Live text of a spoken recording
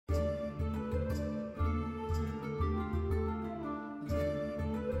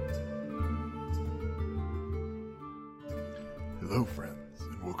Hello friends,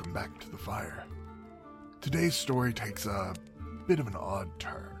 and welcome back to the fire. Today's story takes a bit of an odd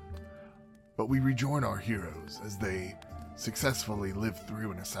turn, but we rejoin our heroes as they successfully live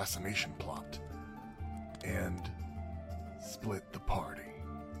through an assassination plot and split the party.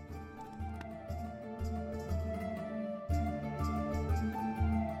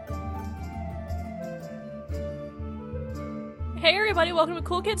 Hey everybody, welcome to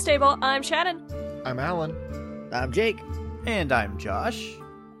Cool Kids Table. I'm Shannon. I'm Alan. I'm Jake. And I'm Josh.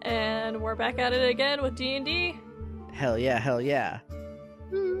 And we're back at it again with D&D. Hell yeah, hell yeah.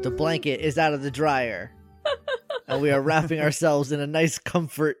 The blanket is out of the dryer. And we are wrapping ourselves in a nice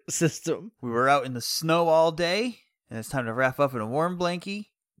comfort system. We were out in the snow all day, and it's time to wrap up in a warm blankie.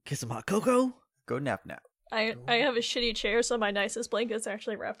 Get some hot cocoa. Go nap. I have a shitty chair, so my nicest blanket's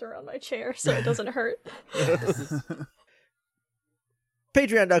actually wrapped around my chair, so it doesn't hurt.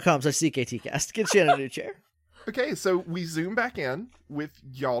 Patreon.com/CKTcast. Get Shannon a new chair. Okay, so we zoom back in with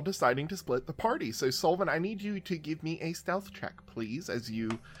y'all deciding to split the party. So, Solvin, I need you to give me a stealth check, please, as you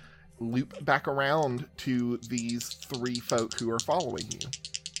loop back around to these three folk who are following you.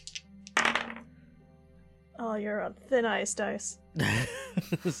 Oh, you're on thin ice, dice.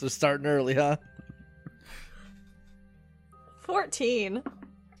 So starting early, huh? 14.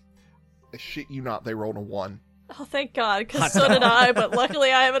 I shit you not, they rolled a 1. Oh, thank God, because so did I, but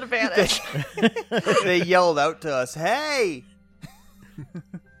luckily I have an advantage. They yelled out to us, "Hey!"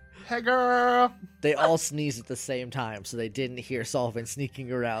 Hey, girl! They all sneezed at the same time, so they didn't hear Solvin sneaking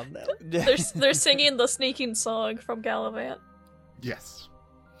around them. They're singing the sneaking song from Gallivant. Yes.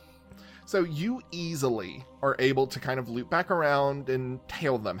 So you easily are able to kind of loop back around and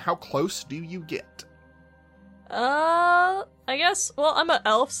tail them. How close do you get? I guess, well, I'm an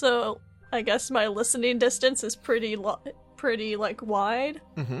elf, so I guess my listening distance is pretty wide.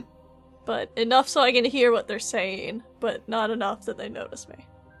 Mm-hmm. But enough so I can hear what they're saying, but not enough that they notice me.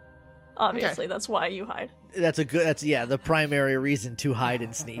 Obviously, That's why you hide. That's the primary reason to hide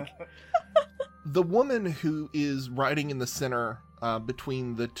and sneak. The woman who is riding in the center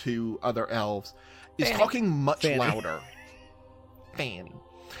between the two other elves is Fanny. talking much Fanny. louder. Fanny.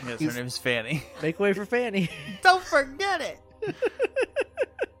 Yes, her name's Fanny. Make way for Fanny. Don't forget it!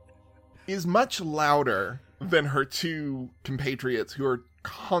 Is much louder than her two compatriots who are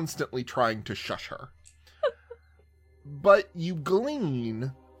constantly trying to shush her. But you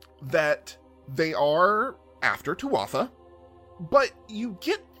glean that they are after Tuatha, but you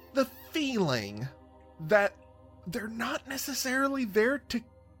get the feeling that they're not necessarily there to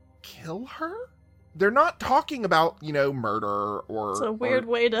kill her. They're not talking about, murder or... It's a weird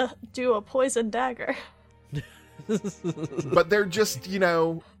way to do a poison dagger. But they're just,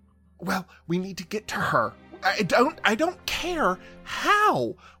 well, we need to get to her. I don't care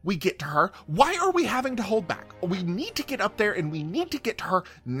how we get to her. Why are we having to hold back? We need to get up there and we need to get to her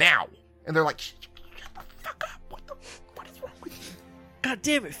now. And they're like, shut the fuck up. What is wrong with you? God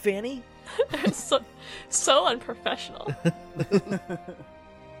damn it, Fanny. so unprofessional.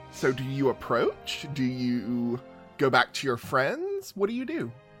 So do you approach? Do you go back to your friends? What do you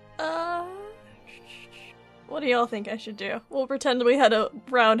do? What do y'all think I should do? We'll pretend we had a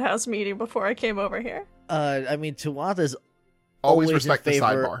roundhouse meeting before I came over here. Tuatha's Always always respect in the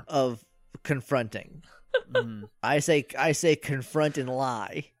favor sidebar. of confronting. I say confront and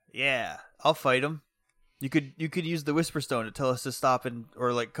lie. Yeah, I'll fight him. You could use the Whisper Stone to tell us to stop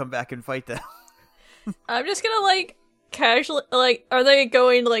or come back and fight them. I'm just gonna casually are they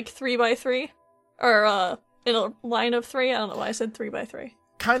going 3x3 or in a line of 3? I don't know why I said 3x3.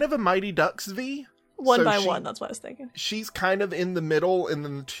 Kind of a Mighty Ducks V. One So by one. That's what I was thinking. She's kind of in the middle, and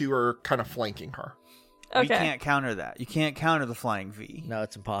then the two are kind of flanking her. Okay. We can't counter that. You can't counter the flying V. No,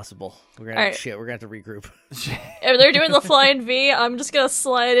 it's impossible. We're gonna Alright. We're gonna have to regroup. If they're doing the flying V, I'm just gonna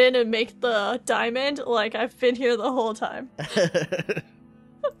slide in and make the diamond like I've been here the whole time.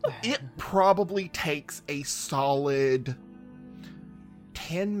 It probably takes a solid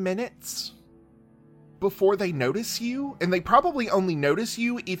 10 minutes before they notice you, and they probably only notice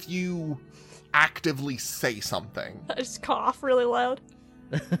you if you actively say something. I just cough really loud.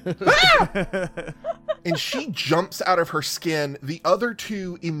 And she jumps out of her skin. The other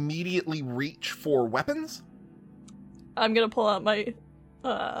two immediately reach for weapons. I'm gonna pull out my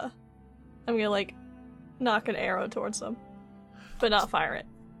I'm gonna knock an arrow towards them, but not fire it.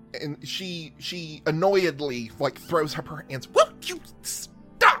 And she annoyedly throws up her hands. Won't you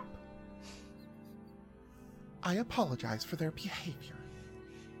stop? I apologize for their behavior.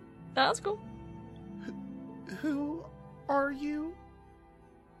 That's cool. Who are you?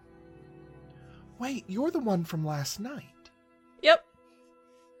 Wait, you're the one from last night. Yep.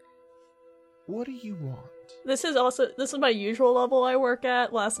 What do you want? This is my usual level I work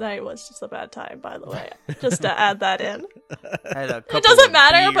at. Last night was just a bad time, by the way. Just to add that in. It doesn't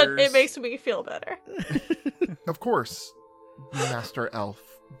matter, but it makes me feel better. Of course, Master Elf,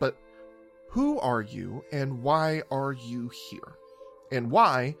 but who are you and why are you here? And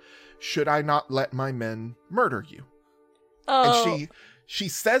why should I not let my men murder you? Oh, And she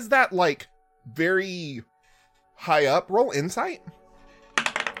says that like very high up. Roll insight.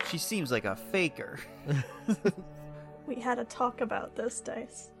 She seems like a faker. we had a talk about this,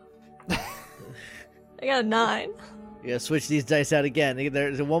 Dice. I got a 9. You gotta switch these dice out again.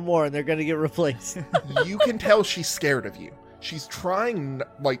 There's one more and they're gonna get replaced. You can tell she's scared of you. She's trying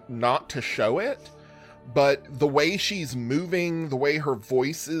like not to show it, but the way she's moving, the way her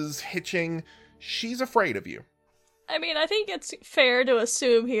voice is hitching, she's afraid of you. I mean, I think it's fair to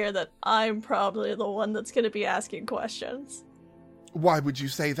assume here that I'm probably the one that's going to be asking questions. Why would you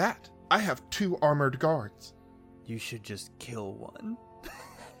say that? I have 2 armored guards. You should just kill one.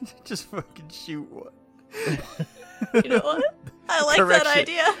 Just fucking shoot one. You know what? I like that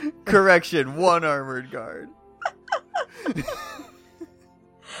idea. Correction, 1 armored guard.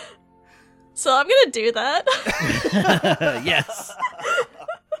 So I'm going to do that. Yes.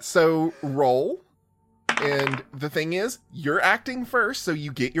 So roll. And the thing is, you're acting first, so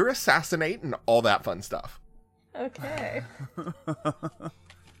you get your assassinate and all that fun stuff. Okay.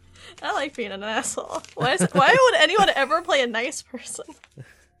 I like being an asshole. Why would anyone ever play a nice person?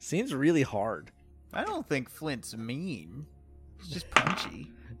 Seems really hard. I don't think Flint's mean. He's just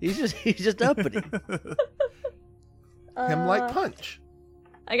punchy. He's just uppity. Him like punch.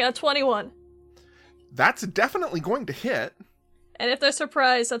 I got a 21. That's definitely going to hit. And if they're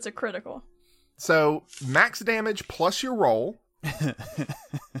surprised, that's a critical. So max damage plus your roll.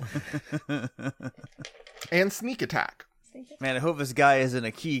 And sneak attack. Man, I hope this guy isn't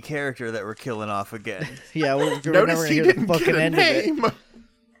a key character that we're killing off again. Yeah, we're never Notice gonna he hear the didn't fucking get a end of it. name.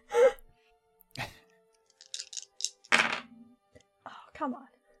 Oh, come on.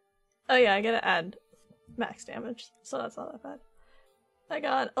 Oh yeah, I gotta add max damage, so that's not that bad. I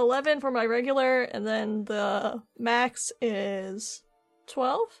got 11 for my regular, and then the max is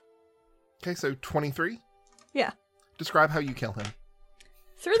 12? Okay, so 23. Yeah. Describe how you kill him.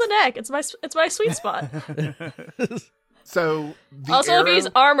 Through the neck. It's my sweet spot. So the Also, arrow, if he's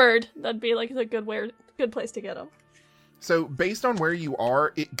armored, that'd be like a good place to get him. so based on where you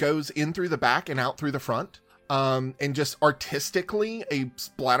are, it goes in through the back and out through the front. And just artistically, a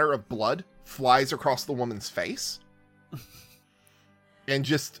splatter of blood flies across the woman's face. And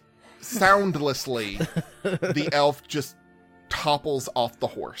just soundlessly, the elf just topples off the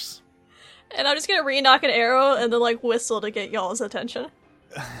horse. And I'm just gonna re-knock an arrow and then like whistle to get y'all's attention.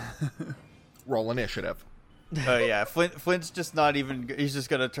 Roll initiative. Oh yeah, Flint's just not even. He's just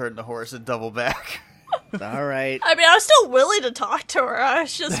gonna turn the horse and double back. All right. I mean, I was still willing to talk to her. I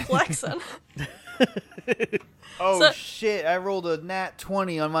was just flexing. Oh So- shit! I rolled a nat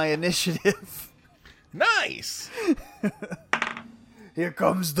 20 on my initiative. Nice! Here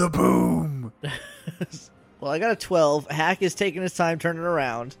comes the boom. Well, I got a 12. Hack is taking his time turning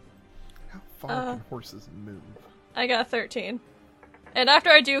around. How far can horses move? I got 13. And after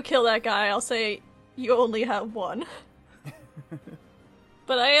I do kill that guy, I'll say, you only have 1.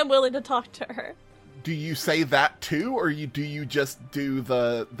 But I am willing to talk to her. Do you say that too, or do you just do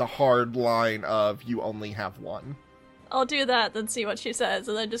the hard line of you only have 1? I'll do that, then see what she says,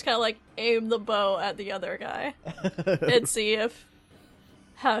 and then just kind of like aim the bow at the other guy. And see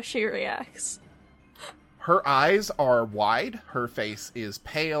how she reacts. Her eyes are wide. Her face is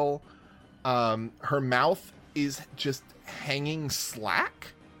pale. Her mouth is just hanging slack.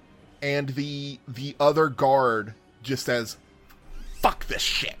 And the other guard just says, "Fuck this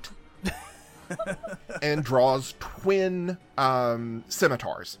shit." And draws twin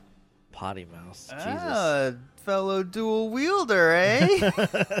scimitars. Potty mouse. Jesus. Ah, fellow dual wielder, eh?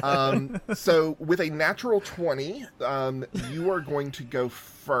 So with a natural 20, you are going to go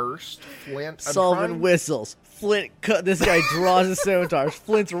first. Flint, I'm Solving trying- whistles. Flint cut. This guy draws his scimitars.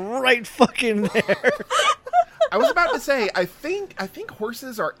 Flint's right fucking there. I was about to say, I think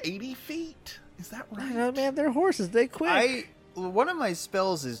horses are 80 feet. Is that I right? know, man. They're horses. They quick. One of my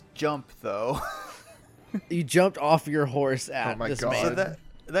spells is jump though. You jumped off your horse at Oh my this God. So man.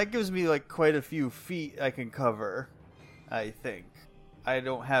 that gives me like quite a few feet I can cover, I think. I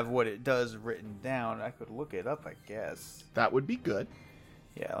don't have what it does written down. I could look it up, I guess. That would be good.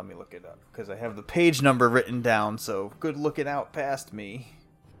 Yeah, let me look it up because I have the page number written down. So good looking out past me.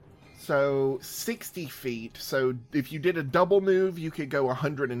 So 60 feet. So if you did a double move, you could go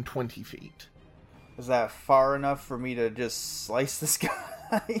 120 feet. Is that far enough for me to just slice this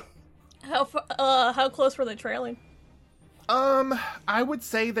guy? How close were they trailing? I would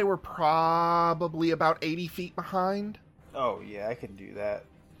say they were probably about 80 feet behind. Oh, yeah, I can do that.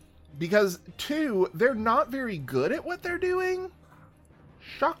 Because, 2, they're not very good at what they're doing.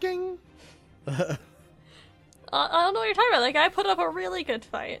 Shocking. I don't know what you're talking about. That guy put up a really good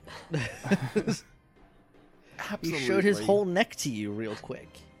fight. Absolutely. He showed his whole neck to you real quick.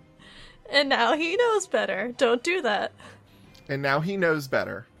 And now he knows better. Don't do that. And now he knows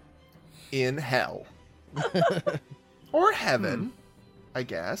better. In hell. Or heaven, I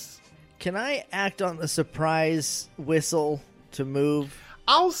guess. Can I act on the surprise whistle to move?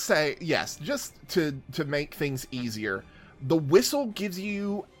 I'll say, yes, just to make things easier. The whistle gives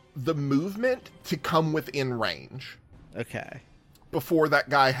you the movement to come within range. Okay. Before that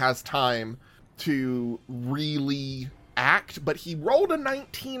guy has time to really act, but he rolled a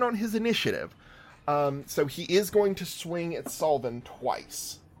 19 on his initiative. So he is going to swing at Solvin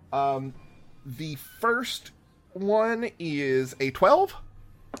twice. The first one is a 12.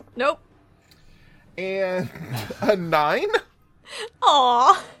 Nope. And a 9.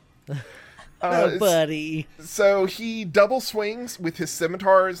 Aww. Oh, buddy. So he double swings with his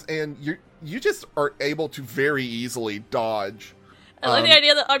scimitars, and you just are able to very easily dodge. I like the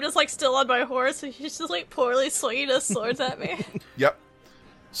idea that I'm just like still on my horse and he's just like poorly swinging his swords at me. Yep.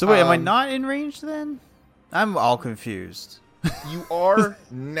 So wait, am I not in range then? I'm all confused. You are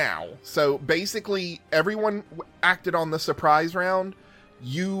now. So basically, everyone acted on the surprise round.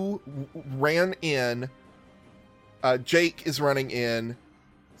 You ran in. Jake is running in.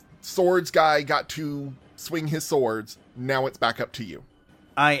 Swords guy got to swing his swords. Now it's back up to you.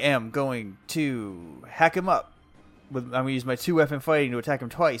 I am going to hack him up. I'm going to use my 2-weapon fighting to attack him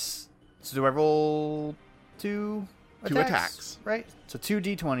twice. So do I roll 2 attacks? 2 attacks. Right? So 2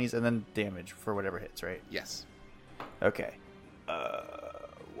 d20s and then damage for whatever hits, right? Yes. Okay.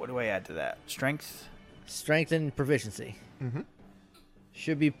 What do I add to that? Strength? Strength and proficiency. Mm-hmm.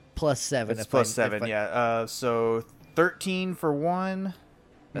 Should be +7. It's +7, yeah. So 13 for 1.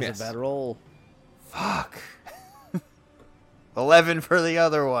 That's Miss. a bad roll. Fuck. 11 for the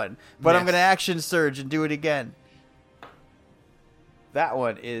other one. But I'm Miss. going to action surge and do it again. That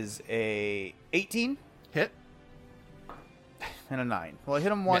one is a 18 Hit. and a 9. Well, I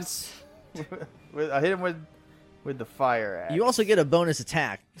hit him once. I hit him with the fire axe. You also get a bonus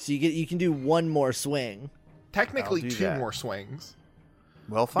attack, so you can do one more swing. Technically, I'll do 2 that. more swings.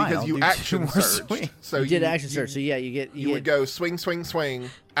 Well, fine. Because I'll you do 2 action more surged. swings. So You did action surge, so yeah, you would go swing, swing, swing,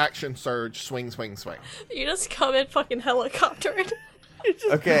 action surge, swing, swing, swing. You just come in fucking helicoptered.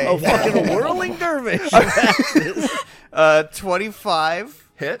 Okay. a fucking whirling dervish. 25,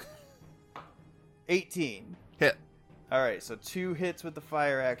 Hit. 18. Hit. All right, so 2 hits with the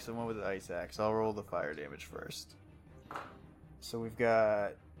fire axe and 1 with the ice axe. I'll roll the fire damage first. So we've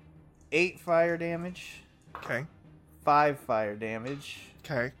got 8 fire damage, Okay. 5 fire damage,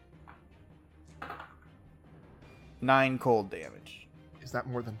 Okay. 9 cold damage. Is that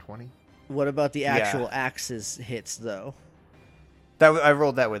more than 20? What about the Yeah. actual axes hits, though? I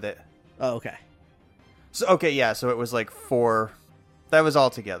rolled that with it. Oh, okay. So okay, yeah. So it was like 4. That was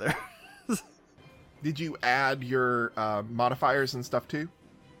all together. Did you add your modifiers and stuff too?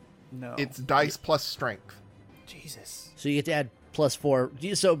 No. It's dice plus strength. Jesus. So you get to add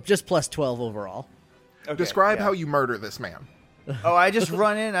 +4. So just +12 overall. Okay, Describe yeah. how you murder this man. Oh, I just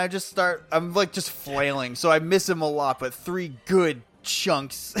run in. I'm like just flailing. So I miss him a lot, but 3 good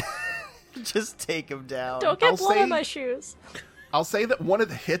chunks just take him down. Don't get I'll blood say- on my shoes. I'll say that one of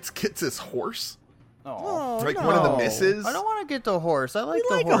the hits gets his horse. Oh, Like one of the no. misses. I don't want to get the horse. I like We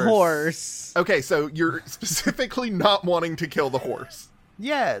the like a horse. Okay, so you're specifically not wanting to kill the horse.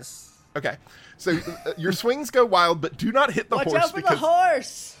 Yes. Okay, so your swings go wild, but do not hit the Watch horse out for because the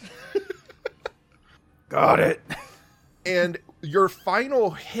horse. Got it. and your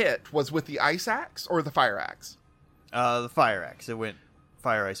final hit was with the ice axe or the fire axe. The fire axe. It went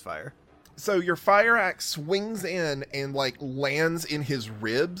fire, ice, fire. So your fire axe swings in and like lands in his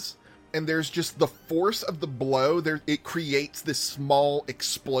ribs, and there's just the force of the blow. It creates this small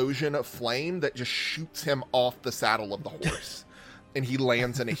explosion of flame that just shoots him off the saddle of the horse, and he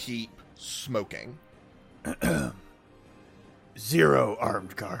lands in a heap, smoking. 0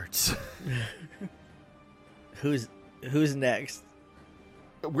 armed guards. Who's next?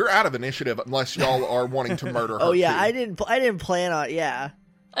 We're out of initiative unless y'all are wanting to murder her. Oh yeah, too. I didn't plan on. Yeah.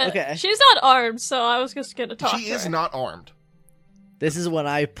 Okay. She's not armed, so I was just gonna talk She to is her. not armed. This is when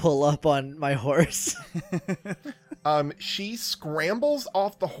I pull up on my horse. She scrambles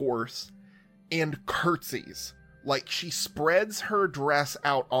off the horse and curtsies. Like she spreads her dress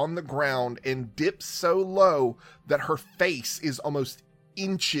out on the ground and dips so low that her face is almost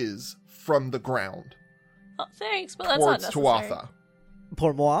inches from the ground Oh, thanks, but that's not towards necessary. Tuatha.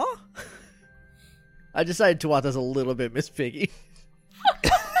 Pour moi? I decided Tuatha's a little bit Miss Piggy.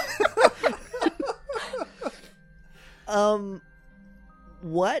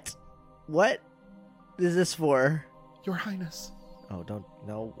 What? What is this for? Your Highness, Oh, don't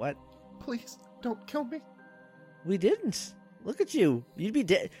know what? please don't kill me. We didn't. Look at you. You'd be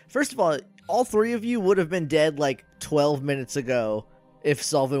dead. First of all three of you would have been dead like 12 minutes ago if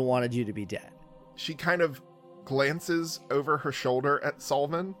Solvin wanted you to be dead. She kind of glances over her shoulder at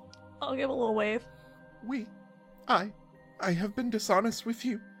Solvin. I'll give a little wave. I have been dishonest with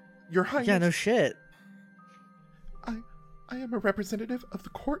you, Your Highness. Yeah, no shit. I am a representative of the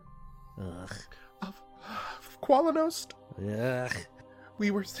court Ugh. of Qualanost. Ugh.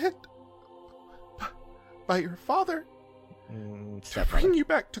 We were sent by your father to Stepfather. bring you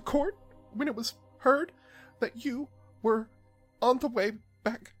back to court when it was heard that you were on the way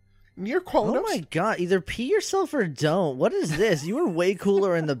back near Qualanost. Oh my god, either pee yourself or don't. What is this? You were way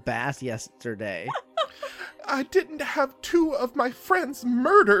cooler in the bath yesterday. I didn't have two of my friends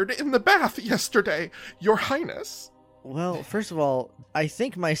murdered in the bath yesterday, Your Highness. Well, first of all, I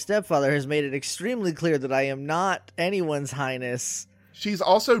think my stepfather has made it extremely clear that I am not anyone's highness. She's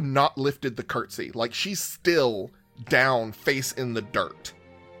also not lifted the curtsy. Like, she's still down, face in the dirt.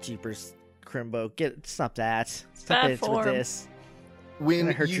 Jeepers, Crimbo, stop that. Stop bad it with form. this. When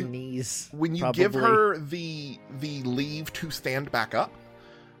Gonna hurt you your knees. when you probably. give her the leave to stand back up,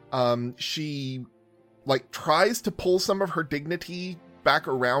 she like tries to pull some of her dignity back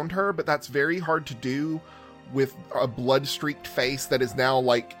around her, but that's very hard to do with a blood-streaked face that is now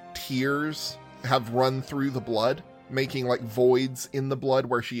like tears have run through the blood, making like voids in the blood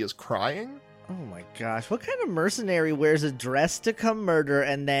where she is crying. Oh my gosh, what kind of mercenary wears a dress to come murder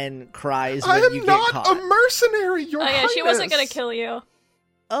and then cries when I am you get not caught? a mercenary, Your Oh yeah, Highness. she wasn't gonna kill you.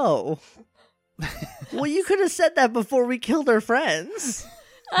 Oh. Well, you could have said that before we killed our friends.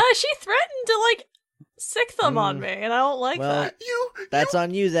 She threatened to like sick them on me, and I don't like Well, that. That's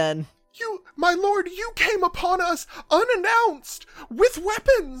on you then. My lord, you came upon us unannounced with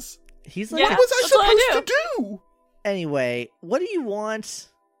weapons. He's like, Yeah. What was I that's what I supposed to do? anyway, what do you want?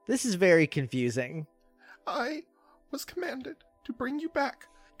 This is very confusing. I was commanded to bring you back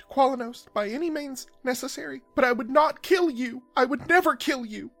to Qualanost by any means necessary, but I would not kill you. I would never kill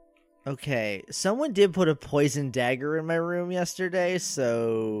you. Okay, someone did put a poison dagger in my room yesterday,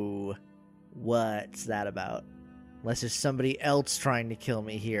 so what's that about? Unless there's somebody else trying to kill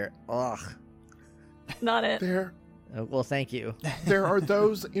me here. Ugh. Not it. There Oh, well, thank you. are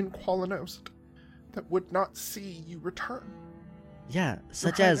those in Qualanost that would not see you return. Yeah,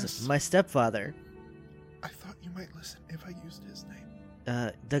 such Highness. as my stepfather. I thought you might listen if I used his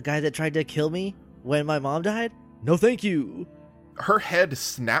name. The guy that tried to kill me when my mom died? No, thank you. Her head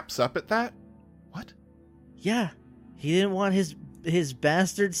snaps up at that. What? Yeah, he didn't want his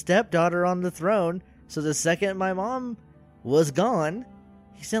bastard stepdaughter on the throne, so the second my mom was gone,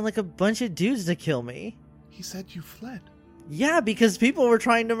 he sent like a bunch of dudes to kill me. He said you fled. Yeah, because people were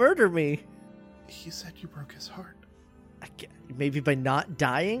trying to murder me. He said you broke his heart. Maybe by not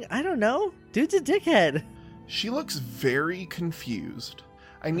dying? I don't know. Dude's a dickhead. She looks very confused.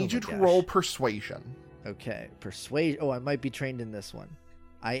 I need my you to gosh. roll persuasion. Okay, persuade. Oh, I might be trained in this one.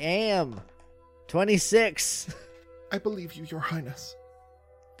 I am. 26. I believe you, Your Highness.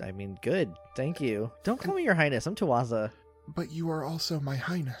 I mean, good. Thank you. Don't call me your highness. I'm Tuatha. But you are also my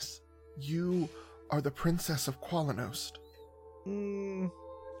highness. You are the princess of Qualanost.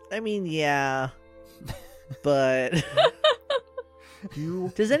 I mean, yeah. But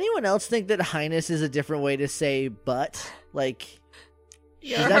You does anyone else think that highness is a different way to say butt? Like,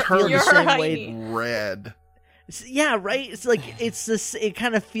 You're Does that her, feel the you're same her way- hiney. red. yeah, right? It's like, it's this, it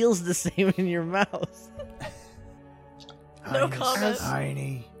kind of feels the same in your mouth. No comment.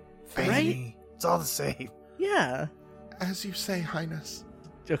 Tiny. Right? Fanny. It's all the same. Yeah. As you say, highness.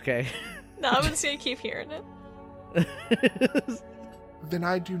 Okay. No, I'm just gonna keep hearing it. Then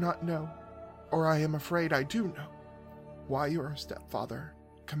I do not know, or I am afraid I do know, why your stepfather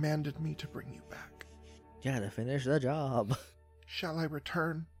commanded me to bring you back. Yeah, to finish the job. Shall I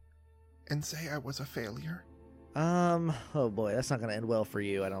return and say I was a failure? Oh boy, that's not gonna end well for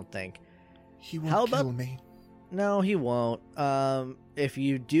you, I don't think. He will How kill about- me. No, he won't. If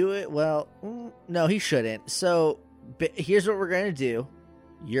you do it, well, no, he shouldn't. So, here's what we're gonna do.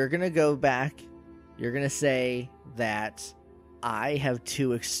 You're gonna go back. You're gonna say that I have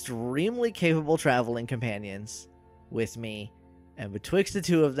two extremely capable traveling companions with me, and betwixt the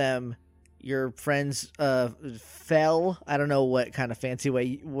two of them, your friends fell. I don't know what kind of fancy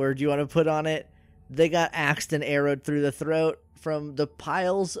word you want to put on it. they got axed and arrowed through the throat from the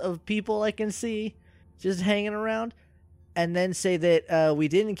piles of people I can see just hanging around. And then say that we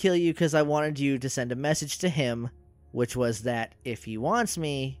didn't kill you because I wanted you to send a message to him, which was that if he wants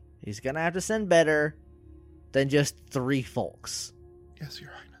me, he's going to have to send better than just 3 folks. Yes,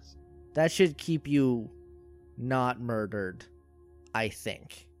 Your Highness. That should keep you not murdered, I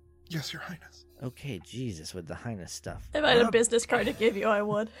think. Yes, Your Highness. Okay, Jesus, with the highness stuff. If I had a business card to give you, I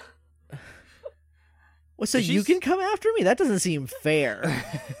would. Well, so you can come after me? That doesn't seem fair.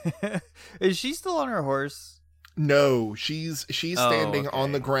 Is she still on her horse? No, she's standing okay.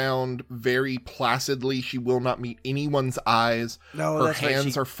 on the ground very placidly. She will not meet anyone's eyes. No, Her that's right,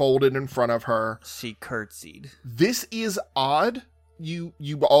 hands are folded in front of her. She curtsied. This is odd. You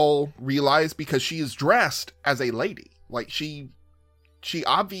all realize because she is dressed as a lady. Like she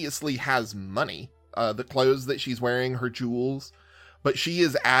obviously has money. The clothes that she's wearing, her jewels, but she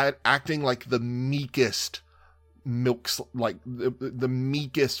is acting like the meekest like the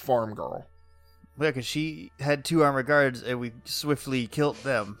meekest farm girl. Yeah, because she had 2 armored guards and we swiftly killed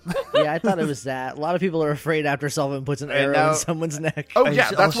them. Yeah, I thought it was that. A lot of people are afraid after Sullivan puts an arrow in someone's neck. Oh And yeah,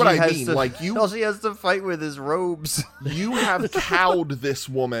 she- that's all what she I has mean. to- Like All she has to fight with is robes. you have cowed this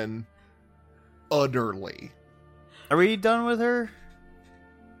woman utterly. Are we done with her?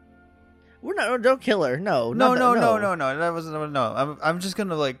 We're not. Don't kill her. No. No. not that- That wasn't. No, I'm just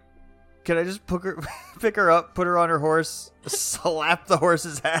gonna like. Can I just pick her up, put her on her horse, slap the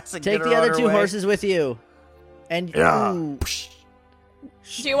horse's ass, and Take get her the on other her 2 way? horses with you. And Yeah. ooh,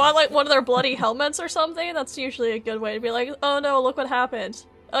 Do you want, like, one of their bloody helmets or something? That's usually a good way to be like, oh no, look what happened.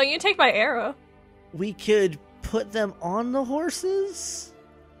 Oh, you can take my arrow. we could put them on the horses.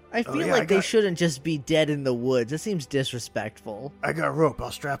 I feel yeah, like I they got- shouldn't just be dead in the woods. That seems disrespectful. I got rope. I'll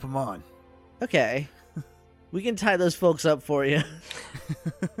strap him on. Okay. We can tie those folks up for you.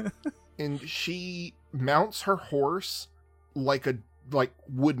 And she mounts her horse like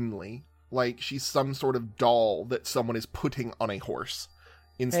woodenly, like she's some sort of doll that someone is putting on a horse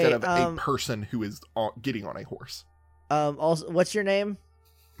instead Hey, of a person who is getting on a horse. Also, what's your name?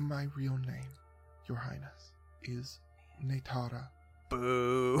 My real name, Your Highness, is Natara.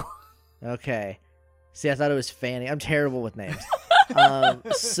 Boo. Okay. See, I thought it was Fanny. I'm terrible with names.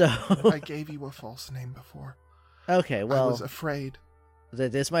 So I gave you a false name before. okay, I well, was afraid,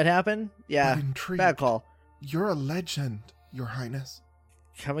 that this might happen. Yeah, but intrigued. bad call. You're a legend, Your Highness.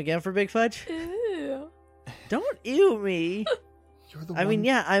 Come again for Big Fudge? Ew. Don't ew me. You're the I one. mean,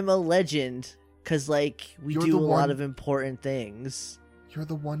 yeah, I'm a legend because like we You're do the a lot one- of important things. You're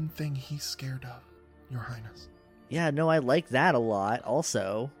the one thing he's scared of, Your Highness. Yeah, no, I like that a lot.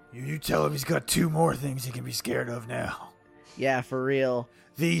 Also, You tell him he's got 2 more things he can be scared of now. yeah, for real.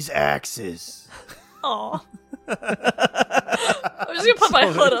 These axes. Aw. I'm just gonna put my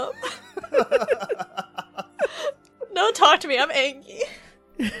hood up. No, talk to me. I'm angry.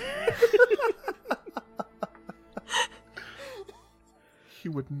 He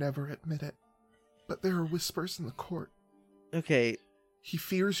would never admit it, but there are whispers in the court. Okay, He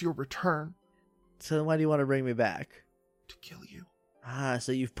fears your return so then why do you want to bring me back? to kill you. Ah,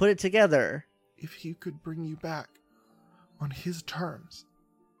 so you've put it together. If he could bring you back on his terms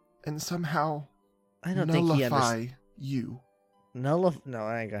and somehow I don't think he nullify understands. you. No,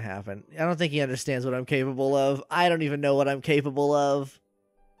 that ain't gonna happen. I don't think he understands what I'm capable of. I don't even know what I'm capable of.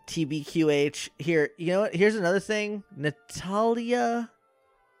 TBQH. Here, you know what? Here's another thing. Natara.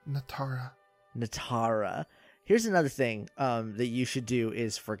 Here's another thing that you should do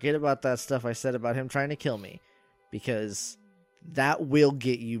is forget about that stuff I said about him trying to kill me, because that will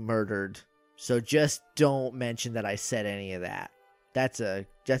get you murdered. So just don't mention that I said any of that. That's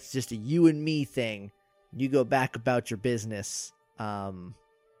just a you and me thing. You go back about your business, and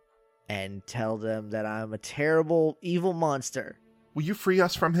tell them that I'm a terrible, evil monster. Will you free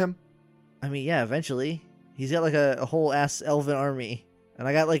us from him? I mean, yeah, eventually. He's got like a whole ass elven army, and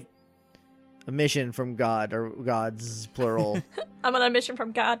I got like a mission from God, or gods plural. I'm on a mission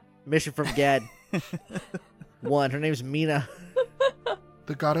from God. Mission from Gad. One. Her name's Mina.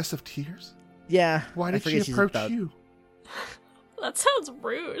 The goddess of tears? Yeah. Why I did she forget she's approach about- you? That sounds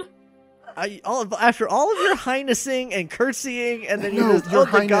rude. After all of your highnessing and curtsying, and then No, you just, Your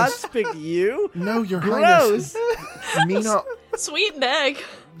the Highness. gods picked you? No, Your Gross. Highness. Mina, Sweet egg.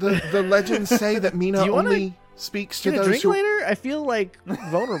 the legends say that Mina Do you wanna only speaks to Get a those drink who. later? I feel like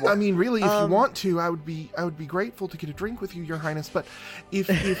vulnerable. I mean, really, if you Um, want to, I would be grateful to get a drink with you, Your Highness. But if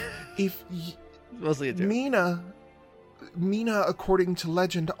Mostly a joke. Mina, according to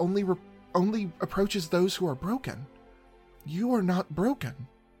legend, only approaches those who are broken. You are not broken.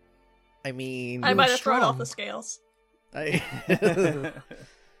 I mean, I might have thrown off strong. the scales. I-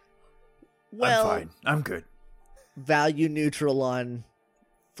 Well, I'm fine. I'm good. value neutral on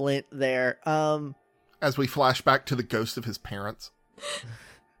Flint there. As we flash back to the ghost of his parents.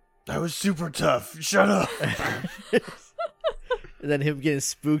 That was super tough. Shut up. And then him getting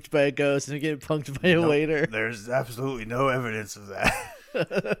spooked by a ghost and him getting punked by a waiter. There's absolutely no evidence of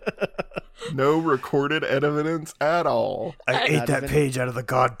that. No recorded evidence at all. I ate Not that even- page out of the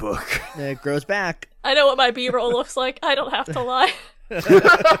God book. And it grows back. I know what my B-roll looks like. I don't have to lie.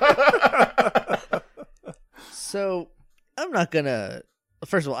 So I'm not gonna.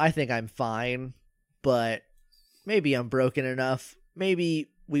 First of all, I think I'm fine, but maybe I'm broken enough. Maybe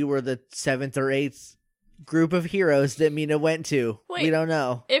we were the 7th or 8th group of heroes that Mina went to. Wait. We don't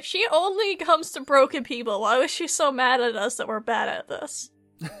know. If she only comes to broken people, why was she so mad at us that we're bad at this?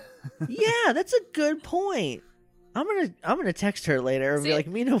 Yeah, that's a good point. I'm gonna text her later and be See? like,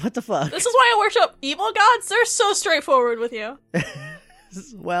 Mina, what the fuck? This is why I worship evil gods. They're so straightforward with you.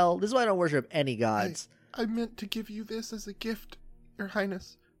 Well, this is why I don't worship any gods. I meant to give you this as a gift, Your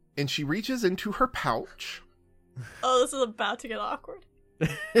Highness. And she reaches into her pouch. Oh, this is about to get awkward.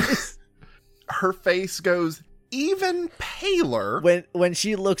 Her face goes even paler. When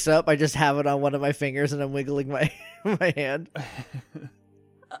she looks up, I just have it on one of my fingers and I'm wiggling my my hand.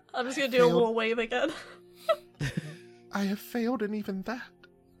 I'm just gonna do a little wave again. I have failed in even that.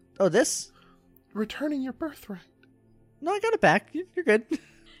 Oh, this? Returning your birthright. No, I got it back. You're good.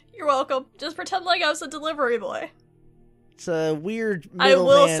 You're welcome. Just pretend like I was a delivery boy. It's a weird I will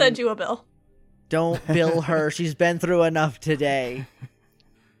middleman. send you a bill. Don't bill her. She's been through enough today.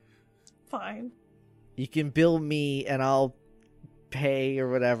 Fine. You can bill me and I'll pay or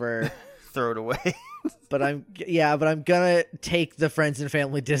whatever. Throw it away. But I'm gonna take the friends and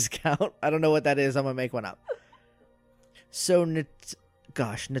family discount. I don't know what that is. I'm gonna make one up. So,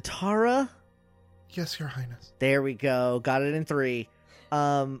 Natara. Yes, Your Highness. There we go. Got it in 3.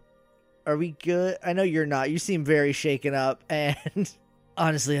 Are we good? I know you're not. You seem very shaken up, and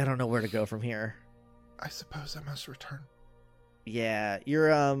honestly, I don't know where to go from here. I suppose I must return. Yeah,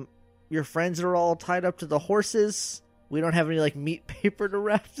 your friends are all tied up to the horses. We don't have any like meat paper to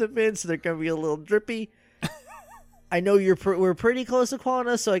wrap them in, so they're gonna be a little drippy. I know we're pretty close to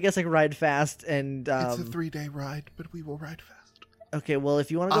Quana, so I guess I can ride fast. And It's a 3-day ride, but we will ride fast. okay, well,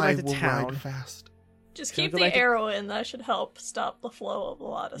 if you want to go I back to will town, ride fast. Just Can we keep go the back to- arrow in. That should help stop the flow of a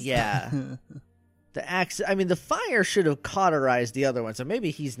lot of stuff. yeah, the axe. I mean, the fire should have cauterized the other one, so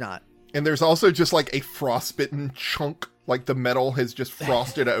maybe he's not. And there's also just like a frostbitten chunk, like the metal has just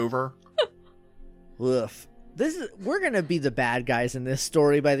frosted over. Woof. We're gonna be the bad guys in this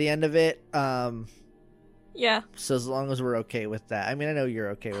story by the end of it. Yeah. So as long as we're okay with that. I mean, I know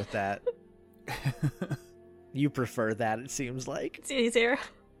you're okay with that. You prefer that, it seems like. It's easier.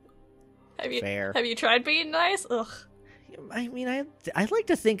 Fair. Have you tried being nice? Ugh. I mean, I like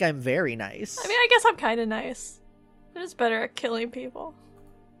to think I'm very nice. I mean, I guess I'm kind of nice. I'm just better at killing people.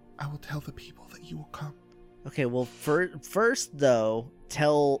 I will tell the people that you will come. Okay, well, first though,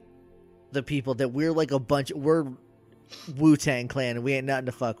 tell the people that we're like we're Wu-Tang Clan and we ain't nothing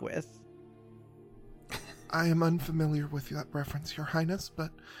to fuck with. I am unfamiliar with that reference, Your Highness, but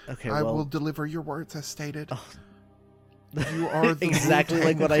Okay, I well, will deliver your words as stated. Oh. You are the exactly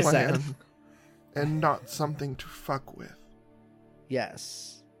Wu-Tang like what I said. Clan, and not something to fuck with.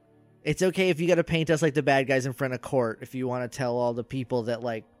 Yes. It's okay if you gotta paint us like the bad guys in front of court. If you want to tell all the people that,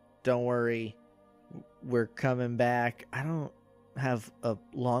 like, don't worry, we're coming back. I don't have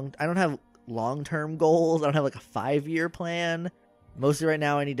long-term goals. I don't have like a 5-year plan. Mostly right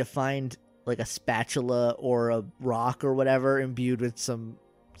now I need to find like a spatula or a rock or whatever imbued with some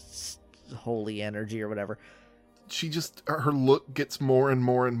holy energy or whatever. Her look gets more and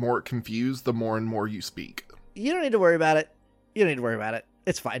more and more confused the more and more you speak. You don't need to worry about it.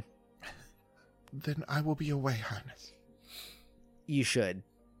 It's fine. Then I will be away, Highness. You should.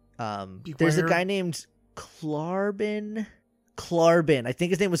 There's a Beware. guy named Klarbin. I think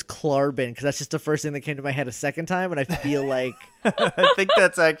his name was Klarbin because that's just the first thing that came to my head a second time, and I feel like I think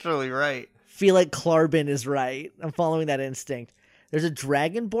that's actually right. Klarbin is right. I'm following that instinct. There's a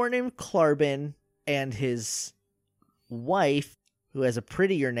dragonborn named Klarbin and his wife, who has a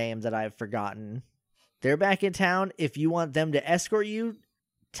prettier name that I've forgotten. They're back in town. If you want them to escort you,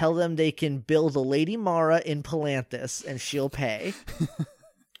 tell them they can build a Lady Mara in Palanthas, and she'll pay.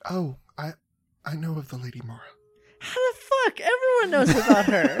 Oh, I know of the Lady Mara. How the fuck? Everyone knows about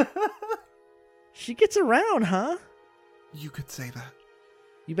her. She gets around, huh? You could say that.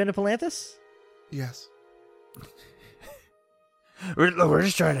 You been to Palanthas? Yes. We're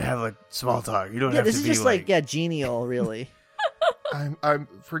just trying to have a small talk. You don't Yeah, have this to is be just like genial, really. I'm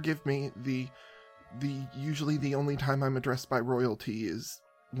forgive me, the usually the only time I'm addressed by royalty is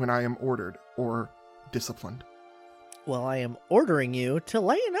when I am ordered or disciplined. Well, I am ordering you to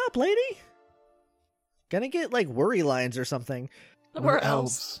lighten up, lady. Gonna get, like, worry lines or something. We're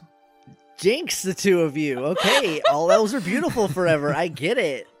elves. Jinx, the two of you. Okay, all elves are beautiful forever. I get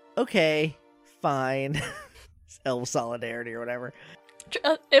it. Okay, fine. Elf solidarity or whatever.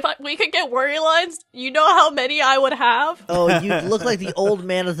 If we could get worry lines, you know how many I would have? Oh, you look like the old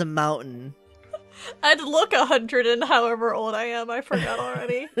man of the mountain. I'd look 100 and however old I am. I forgot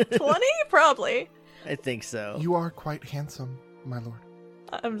already. 20? Probably. I think so. You are quite handsome, my lord.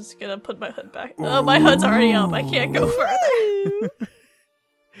 I'm just gonna put my hood back. Oh, my hood's already up. I can't go further.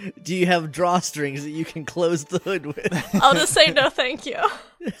 Do you have drawstrings that you can close the hood with? I'll just say no thank you.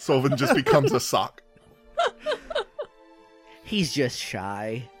 Solvin just becomes a sock. He's just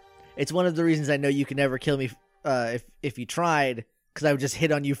shy. It's one of the reasons I know you can never kill me if you tried, because I would just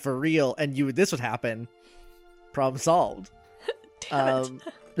hit on you for real, and this would happen. Problem solved. Damn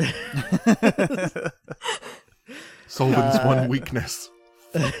it. Solvin's one weakness.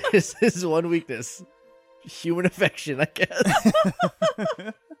 His one weakness. Human affection, I guess.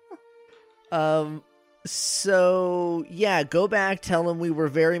 So yeah, go back, tell him we were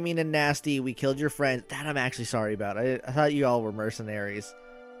very mean and nasty, we killed your friends. That I'm actually sorry about. I thought you all were mercenaries.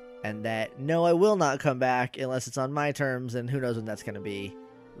 And that, no, I will not come back unless it's on my terms, and who knows when that's going to be.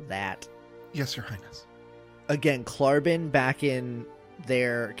 That. Yes, your highness. Again, Klarbin back in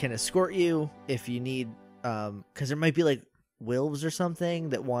there can escort you if you need, because there might be, like, wolves or something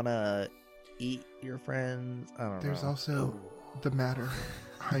that want to eat your friends. I don't know. There's also the matter,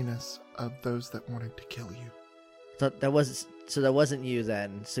 highness, of those that wanted to kill you. That wasn't you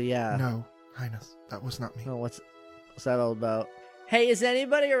then. So yeah. No, highness, that was not me. Oh, what's that all about? Hey, is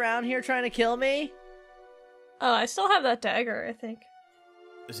anybody around here trying to kill me? Oh, I still have that dagger, I think.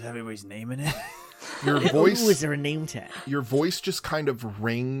 Does everybody's name in it? Your voice. Ooh, is there a name tag? Your voice just kind of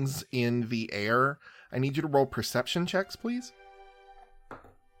rings in the air. I need you to roll perception checks, please.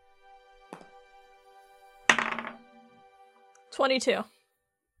 22.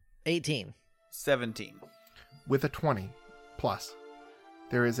 18. 17. With a 20 plus,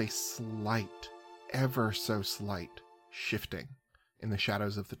 there is a slight, ever so slight, shifting in the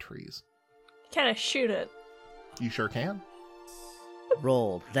shadows of the trees. Can I shoot it? You sure can.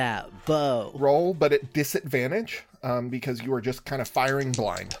 Roll that bow. Roll, but at disadvantage, because you are just kind of firing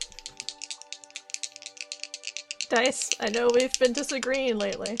blind. Dice, I know we've been disagreeing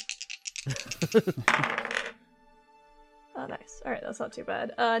lately. Oh, nice. Alright, that's not too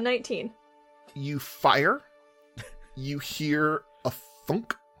bad. 19. You fire. You hear a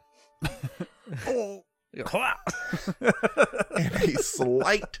thunk. And a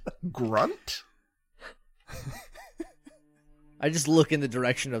slight grunt. I just look in the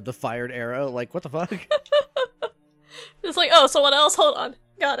direction of the fired arrow, like, what the fuck? It's like, oh, someone else? Hold on.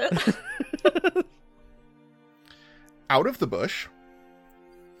 Got it. Out of the bush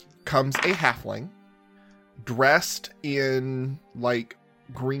comes a halfling dressed in, like,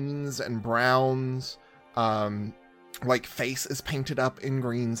 greens and browns. Like, face is painted up in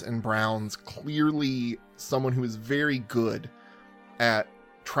greens and browns. Clearly someone who is very good at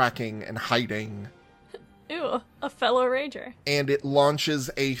tracking and hiding. Ooh, a fellow rager. And it launches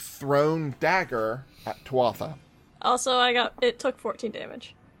a thrown dagger at Tuatha. Also, it took 14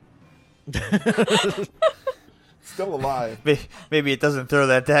 damage. Still alive. Maybe it doesn't throw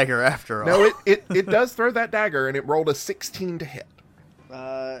that dagger after all. No, it does throw that dagger, and it rolled a 16 to hit.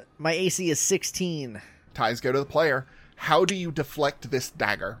 My AC is 16. Ties go to the player. How do you deflect this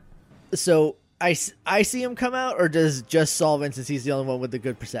dagger? So I see him come out, or does just Solvin, since he's the only one with the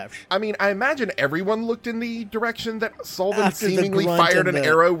good perception? I mean, I imagine everyone looked in the direction that Solvin After the seemingly grunt fired and an the-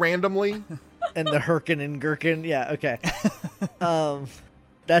 arrow randomly. And the Herkin and Gherkin, yeah, okay.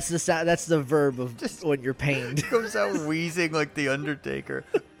 That's the verb of Just- when you're pained. Comes out wheezing like the Undertaker.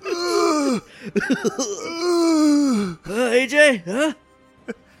 AJ, huh?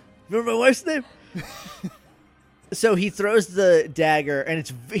 Remember my wife's name? So he throws the dagger, and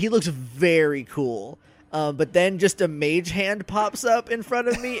he looks very cool. But then just a mage hand pops up in front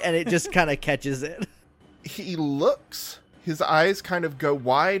of me, and it just kind of catches it. He looks, his eyes kind of go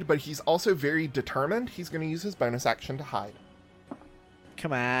wide, but he's also very determined. He's going to use his bonus action to hide.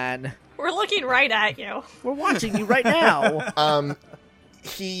 Come on. We're looking right at you. We're watching you right now.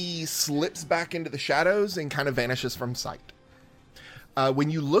 He slips back into the shadows and kind of vanishes from sight. When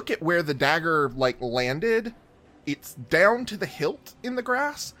you look at where the dagger, landed, it's down to the hilt in the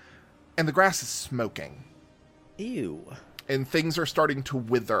grass, and the grass is smoking. Ew. And things are starting to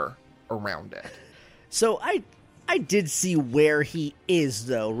wither around it. So I I did see where he is,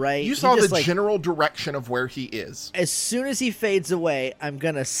 though, right? You He saw just, the general direction of where he is. As soon as he fades away, I'm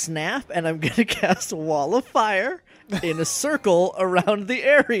gonna snap and I'm gonna cast a wall of fire in a circle around the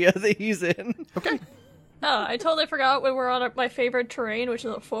area that he's in. Okay. Oh, I totally forgot when we're on my favorite terrain, which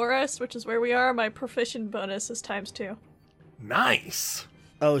is a forest, which is where we are. My proficient bonus is ×2. Nice.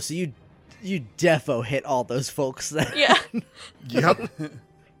 Oh, so you defo hit all those folks then. Yeah. Yep.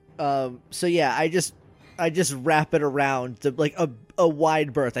 So yeah, I just wrap it around to like a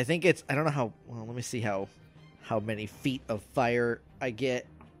wide berth. I think it's, I don't know how, well, let me see how many feet of fire I get.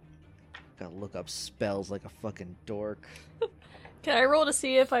 Gotta look up spells like a fucking dork. Can I roll to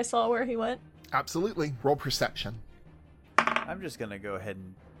see if I saw where he went? Absolutely. Roll perception. I'm just gonna go ahead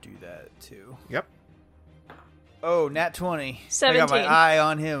and do that too. Yep. Oh, nat 20. I 17. got my eye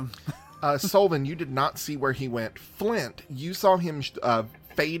on him. Solvin, you did not see where he went. Flint, you saw him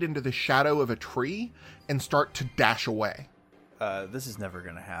fade into the shadow of a tree and start to dash away. This is never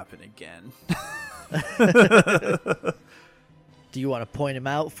gonna happen again. Do you want to point him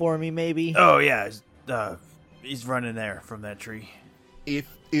out for me, maybe? Oh yeah, he's running there from that tree. If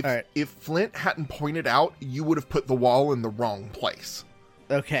right. if Flint hadn't pointed out, you would have put the wall in the wrong place.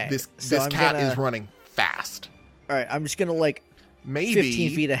 Okay. This so I'm cat gonna, is running fast. All right, I'm just gonna like Maybe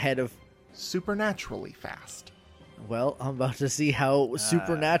 15 feet ahead of. supernaturally fast. Well, I'm about to see how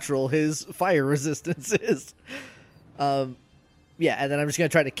supernatural his fire resistance is. Yeah, and then I'm just gonna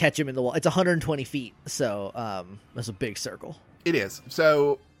try to catch him in the wall. It's 120 feet, so that's a big circle. It is.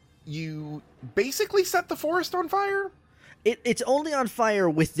 So you basically set the forest on fire? It's only on fire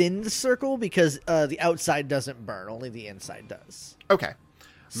within the circle because the outside doesn't burn, only the inside does. Okay.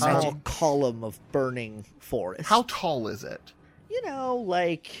 Small column of burning forest. How tall is it? You know,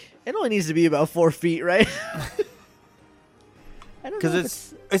 like it only needs to be about 4 feet, right? I don't know.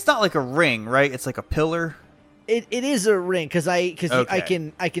 Because If it's not like a ring, right? It's like a pillar. it is a ring because I Okay.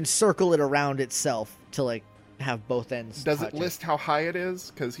 can circle it around itself to like have both ends. Does touch it list how high it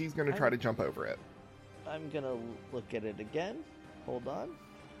is? Because he's going to try to jump over it. I'm gonna look at it again. Hold on.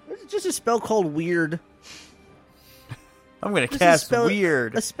 There's just a spell called Weird. I'm gonna There's cast a spell,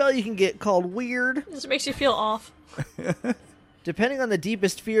 weird. A spell you can get called Weird. It just makes you feel off. Depending on the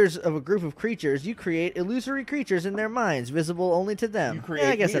deepest fears of a group of creatures, you create illusory creatures in their minds, visible only to them. You create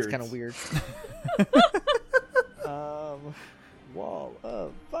I guess weirds. that's kind of weird. Wall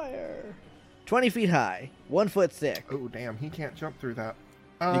of fire. 20 feet high, 1 foot thick. Oh, damn. He can't jump through that.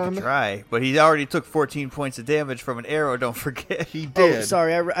 You can try, but he already took 14 points of damage from an arrow. Don't forget. He Oh, did.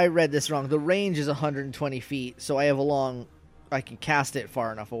 sorry, I read this wrong. The range is 120 feet, so I have I can cast it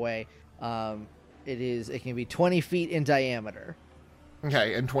far enough away. It can be 20 feet in diameter.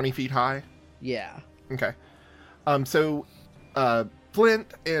 Okay, and 20 feet high? Yeah. Okay. So,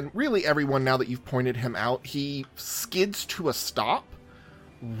 Flint, and really everyone now that you've pointed him out, he skids to a stop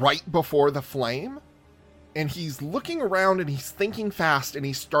right before the flame, and he's looking around and he's thinking fast and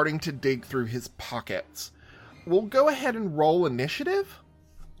he's starting to dig through his pockets. We'll go ahead and roll initiative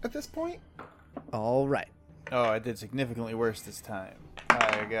at this point. All right. Oh, I did significantly worse this time.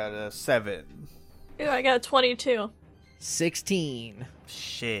 I got a 7. Ew, I got a 22. 16.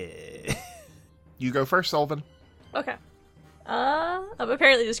 Shit. You go first, Sullivan. Okay. I'm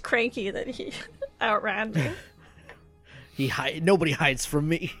apparently just cranky that he outran me. Nobody hides from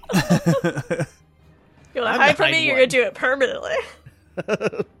me. You wanna I'm hide the from hide me? You're one. gonna do it permanently.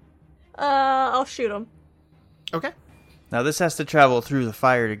 I'll shoot him. Okay. Now this has to travel through the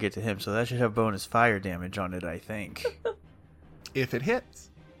fire to get to him, so that should have bonus fire damage on it, I think. If it hits.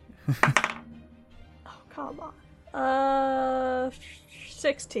 Oh, come on.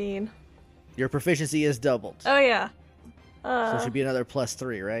 16. Your proficiency is doubled. Oh, yeah. So it should be another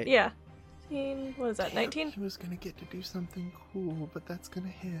 +3, right? Yeah. What is that, 19? He was going to get to do something cool, but that's going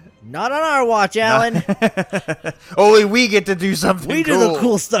to hit. Not on our watch, Alan. Only we get to do something We do the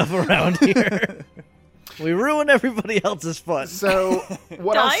cool stuff around here. We ruin everybody else's fun. So,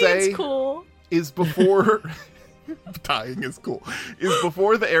 what I'll Dying's say cool. is before... Dying is cool. Is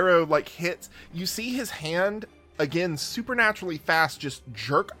before the arrow, hits, you see his hand, again, supernaturally fast, just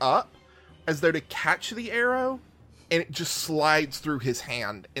jerk up as though to catch the arrow, and it just slides through his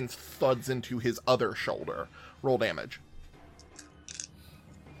hand and thuds into his other shoulder. Roll damage.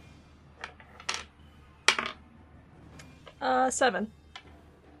 Seven.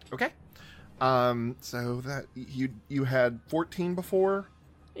 Okay. So that you had 14 before.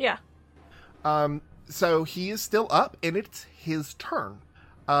 Yeah. So he is still up, and it's his turn.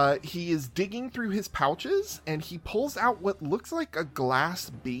 He is digging through his pouches, and he pulls out what looks like a glass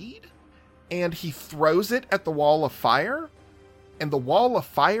bead, and he throws it at the wall of fire, and the wall of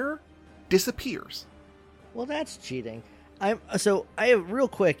fire disappears. Well, that's cheating. I have real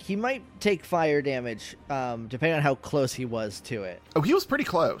quick. He might take fire damage, depending on how close he was to it. Oh, he was pretty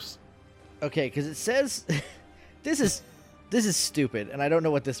close. Okay, because it says this is stupid, and I don't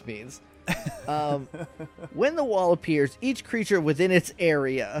know what this means. When the wall appears, each creature within its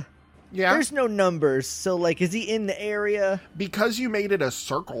area. Yeah. There's no numbers, so like, is he in the area? Because you made it a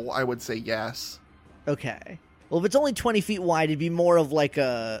circle, I would say yes. Okay. Well, if it's only 20 feet wide, it'd be more of like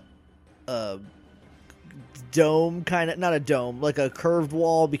a dome kind of, not a dome, like a curved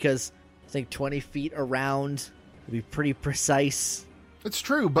wall, because I think 20 feet around would be pretty precise. It's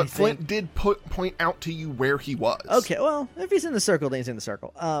true, but Flint did point out to you where he was. Okay, well, if he's in the circle, then he's in the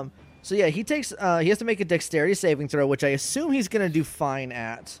circle. So yeah, he has to make a dexterity saving throw, which I assume he's gonna do fine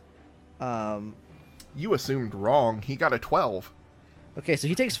at. You assumed wrong. He got a 12. Okay, so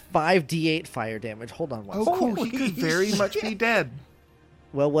he takes 5d8 fire damage. Hold on one Oh, second. cool. He could very much be dead.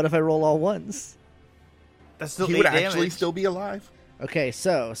 Well, what if I roll all ones? That's still He 8 would damage. actually still be alive. Okay,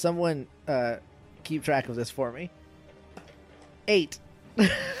 so someone keep track of this for me. 8.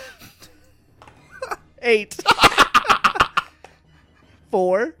 8.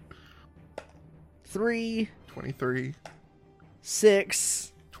 4. 3. 23, 6.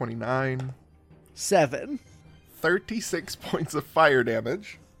 29, 7. 36 points of fire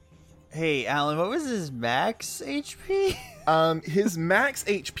damage. Hey, Alan, what was his max HP? His max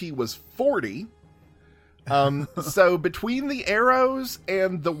HP was 40. So between the arrows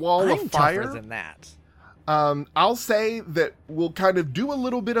and the wall I'm of fire, tougher than that. I'll say that we'll kind of do a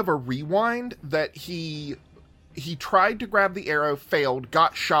little bit of a rewind. That he tried to grab the arrow, failed,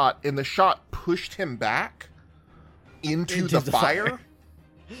 got shot, and the shot pushed him back into the fire.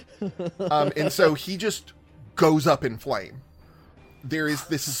 And so he just goes up in flame. There is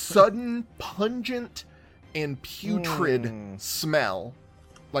this sudden, pungent, and putrid smell,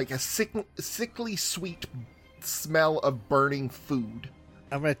 like a sickly sweet smell of burning food.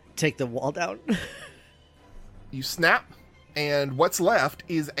 I'm going to take the wall down. You snap, and what's left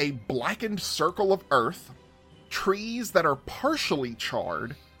is a blackened circle of earth, trees that are partially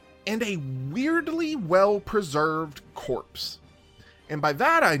charred, and a weirdly well-preserved corpse. And by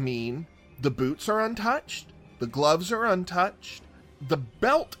that I mean the boots are untouched, the gloves are untouched, the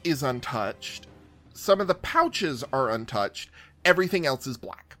belt is untouched, some of the pouches are untouched, everything else is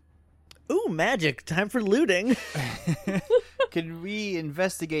black. Ooh, magic. Time for looting. Can we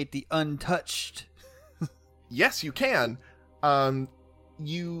investigate the untouched? Yes, you can.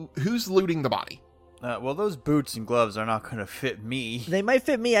 Who's looting the body? Well, those boots and gloves are not going to fit me. They might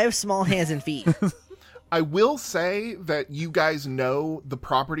fit me. I have small hands and feet. I will say that you guys know the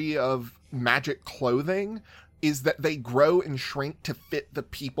property of magic clothing is that they grow and shrink to fit the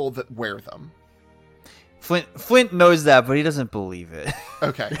people that wear them. Flint knows that, but he doesn't believe it.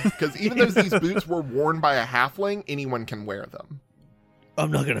 Okay, because even though these boots were worn by a halfling, anyone can wear them. I'm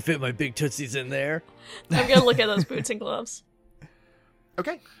not going to fit my big tootsies in there. I'm gonna look at those boots and gloves.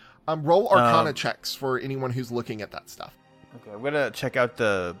 Okay. Roll Arcana checks for anyone who's looking at that stuff. Okay, I'm going to check out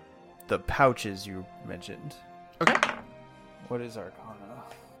the pouches you mentioned. Okay. What is Arcana?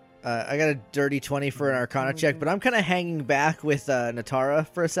 I got a dirty 20 for an Arcana check, but I'm kind of hanging back with Natara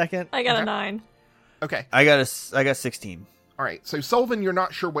for a second. I got Okay. a 9. Okay. I got 16. All right. So, Sullivan, you're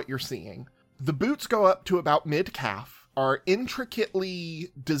not sure what you're seeing. The boots go up to about mid-calf, are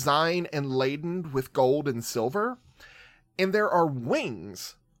intricately designed and laden with gold and silver, and there are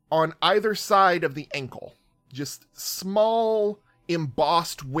wings on either side of the ankle. Just small,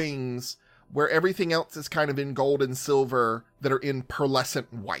 embossed wings where everything else is kind of in gold and silver that are in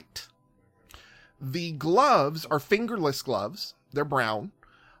pearlescent white. The gloves are fingerless gloves. They're brown.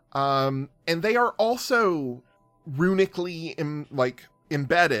 And they are also runically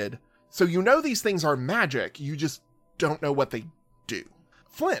embedded. So you know these things are magic. You just don't know what they do.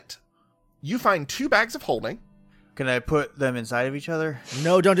 Flint, you find 2 bags of holding. Can I put them inside of each other?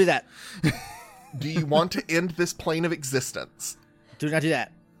 No, don't do that. Do you want to end this plane of existence? Do not do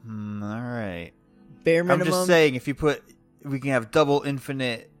that. All right. Bare I'm minimum. just saying, we can have double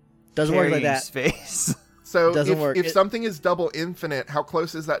infinite Doesn't work like carrying that. space. So Doesn't work. if something is double infinite, how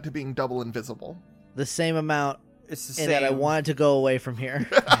close is that to being double invisible? The same amount, It's the and same. that I wanted to go away from here.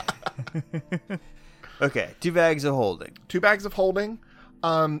 Okay, 2 bags of holding. 2 bags of holding.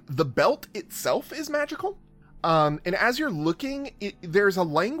 The belt itself is magical. And as you're looking, there's a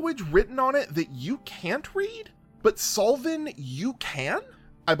language written on it that you can't read, but Solvin, you can?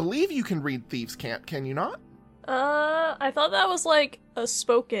 I believe you can read Thieves' Cant, can you not? I thought that was like a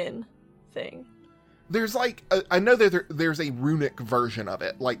spoken thing. There's like, I know that there's a runic version of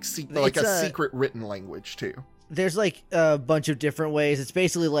it, like a It's a- secret written language too. there's like a bunch of different ways. It's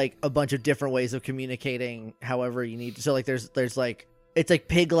basically like a bunch of different ways of communicating however you need. So like there's like it's like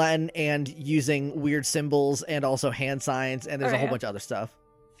Pig Latin and using weird symbols and also hand signs, and there's a whole bunch of other stuff.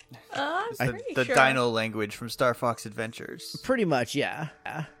 I'm It's pretty the sure. Dino language from Star Fox Adventures. Pretty much, yeah.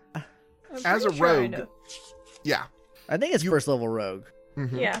 I'm As pretty a sure I rogue, know. Yeah. I think it's first level rogue.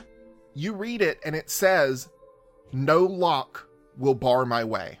 Mhm. Yeah. You read it, and it says, "No lock will bar my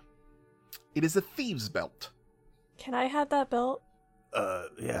way." It is a thieves' belt. Can I have that belt?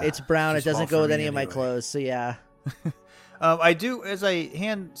 Yeah. It's brown. Too It doesn't small go for with me any of my anyway. clothes. So yeah. I do, as I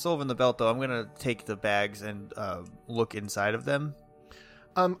hand Sullivan the belt, though, I'm going to take the bags and look inside of them.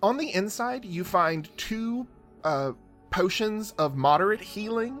 On the inside, you find 2 potions of moderate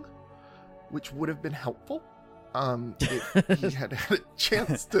healing, which would have been helpful if he had had a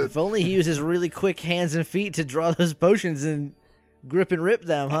chance to. If only he uses really quick hands and feet to draw those potions and grip and rip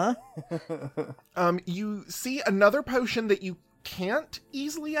them, huh? You see another potion that you can't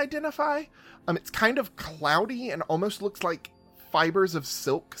easily identify. It's kind of cloudy and almost looks like fibers of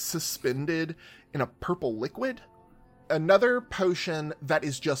silk suspended in a purple liquid. Another potion that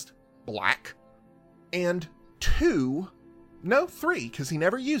is just black. And 3, because he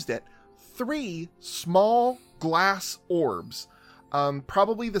never used it, 3 small glass orbs,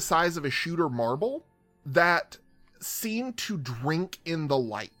 probably the size of a shooter marble, that seem to drink in the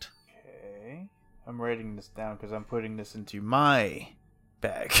light. Okay. I'm writing this down because I'm putting this into my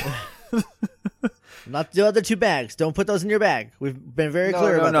bag. Not the other 2 bags. Don't put those in your bag. We've been very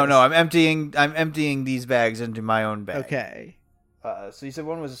clear about no. this. I'm emptying these bags into my own bag. Okay. So you said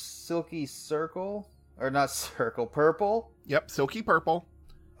one was a silky circle, or not circle, purple, Yep, silky purple.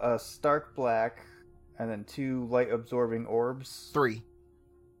 a stark black, and then 2 light absorbing orbs. 3,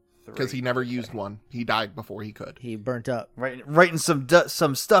 because 3. he never used one. He died before he could. He burnt up. Writing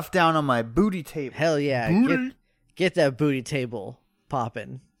some stuff down on my booty table. Hell yeah. Booty. Get that booty table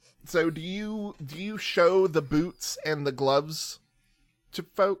popping. So do you show the boots and the gloves to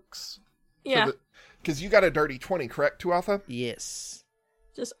folks? Yeah. Because you got a dirty 20, correct, Tuatha? Yes.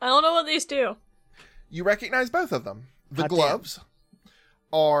 Just I don't know what these do. You recognize both of them. The Hot damn. gloves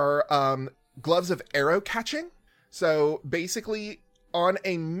are gloves of arrow catching. So basically, on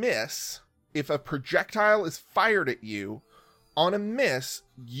a miss, if a projectile is fired at you, on a miss,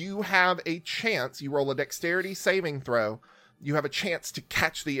 you have a chance. You roll a dexterity saving throw. You have a chance to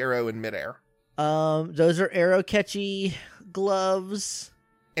catch the arrow in midair. Those are arrow catchy gloves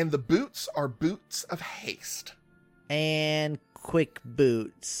And the boots are boots of haste. and quick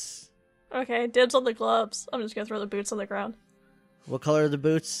boots. Okay, dibs on the gloves. I'm just gonna throw the boots on the ground. What color are the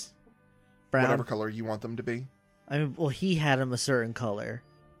boots? Brown. Whatever color you want them to be. I mean, well, he had them a certain color.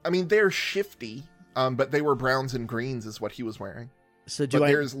 I mean, they're shifty, but they were browns and greens is what he was wearing. So But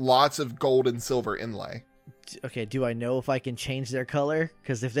there's lots of gold and silver inlay. do I know if I can change their color?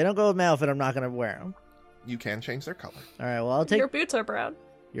 Because if they don't go with my outfit, I'm not gonna wear them. You can change their color. All right. Well, I'll take. Your boots are brown.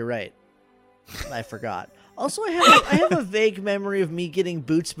 You're right. I forgot. Also, I have a vague memory of me getting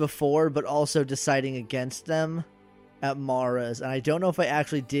boots before, but also deciding against them at Mara's, and I don't know if I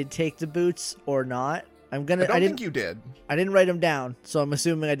actually did take the boots or not. I don't think you did. I didn't write them down, so I'm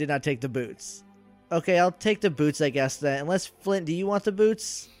assuming I did not take the boots. Okay, I'll take the boots, I guess then. Unless Flint, do you want the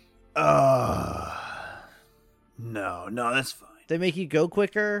boots? No, that's fine. They make you go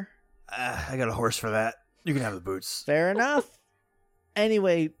quicker. I got a horse for that. You can have the boots. Fair enough.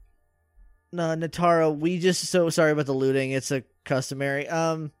 Anyway, no, Natara, we just so sorry about the looting. It's a customary.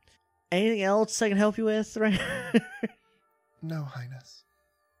 Anything else I can help you with, right? No, Highness.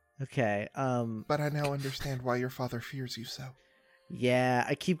 Okay. But I now understand why your father fears you so. Yeah,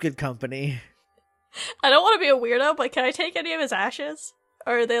 I keep good company. I don't want to be a weirdo, but can I take any of his ashes?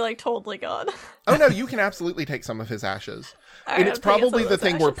 Or are they like totally gone? Oh no, you can absolutely take some of his ashes. Alright, And it's I'm taking some probably of the those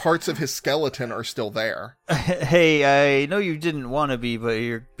thing where ashes. parts of his skeleton are still there. Hey, I know you didn't want to be, but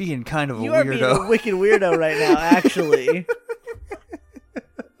you're being kind of a You are being a weirdo. wicked weirdo right now, actually.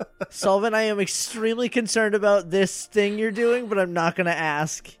 Sullivan, I am extremely concerned about this thing you're doing, but I'm not going to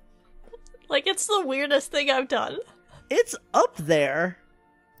ask. Like, it's the weirdest thing I've done. It's up there.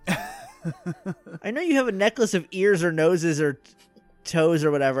 I know you have a necklace of ears or noses or toes or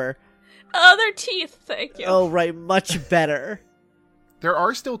whatever. Oh, they're teeth, thank you. Oh, right, much better. There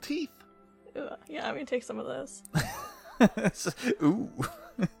are still teeth. Yeah, I'm gonna take some of those. Ooh.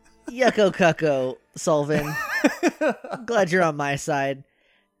 Yucko cucko, Sullivan. I'm glad you're on my side.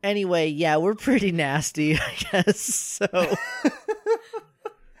 Anyway, yeah, we're pretty nasty, I guess, so...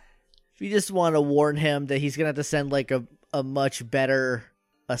 If you just want to warn him that he's going to have to send, like, a much better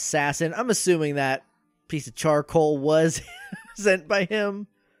assassin. I'm assuming that piece of charcoal was sent by him.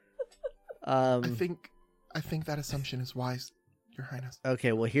 I think I think that assumption is wise, Your Highness.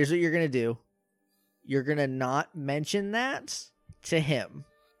 Okay, well, here's what you're going to do. You're going to not mention that to him,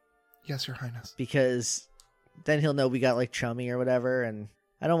 Yes, Your Highness. because then he'll know we got like chummy or whatever, and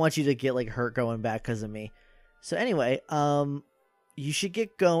I don't want you to get like hurt going back because of me. So anyway, you should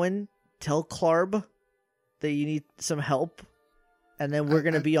get going. Tell Clarb that you need some help, and then we're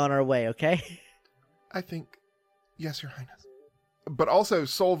going to be on our way, okay? I think, yes, Your Highness. But also,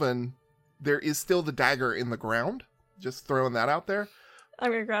 Solvin, there is still the dagger in the ground. Just throwing that out there.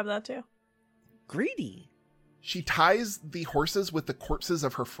 I'm gonna grab that too. Greedy. She ties the horses with the corpses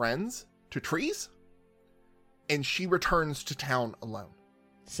of her friends to trees, and she returns to town alone.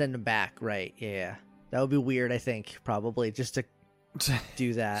 Send him back, right? Yeah. That would be weird, I think, probably, just to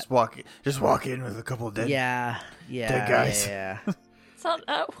do that. Just walk in with a couple of dead. Yeah. dead guys. Yeah. It's not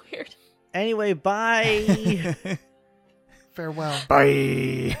that weird. Anyway, bye. Farewell.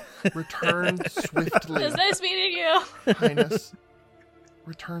 Bye. Return swiftly, It's nice meeting you. Highness.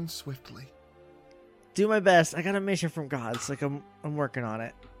 Return swiftly. Do my best. I got a mission from gods. Like I'm working on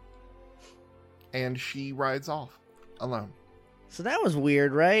it. And she rides off alone. So that was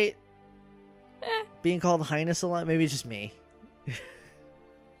weird, right? Eh. Being called Highness a lot. Maybe it's just me.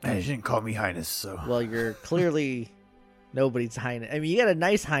 Hey, you didn't call me Highness, so. Well, you're clearly nobody's Highness. I mean, you got a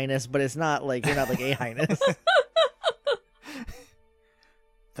nice Highness, but it's not like you're not like a Highness.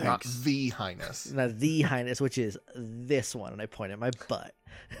 Not Thanks. the Highness. Not the Highness, which is this one, and I point at my butt.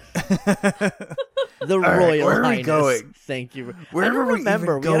 The right, Royal where are we Highness. going? Thank you. Where I don't were we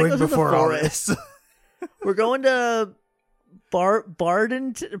remember. even We gotta going go through the before all forest. this? We're going to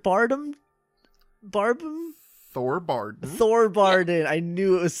Barbum. Thorbarden. I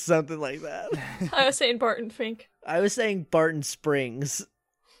knew it was something like that. I was saying Barton Fink. I was saying Barton Springs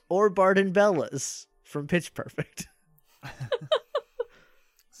or Barton Bellas from Pitch Perfect.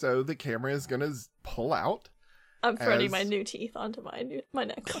 So the camera is going to pull out I'm threading As- my new teeth onto my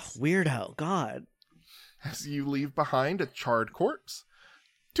necklace. Weirdo. God. as you leave behind a charred corpse,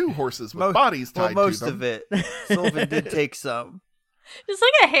 two horses with Most- bodies tied Well, most to them. of it. Sylvan did take some. Just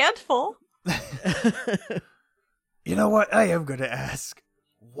like a handful. You know what? I am going to ask.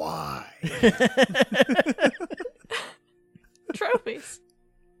 Why? Trophies.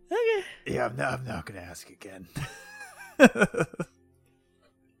 Okay. Yeah, I'm not going to ask again.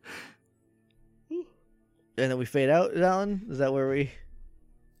 And then we fade out, Alan? Is that where we...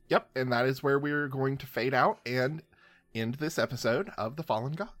 Yep, and that is where we're going to fade out and end this episode of The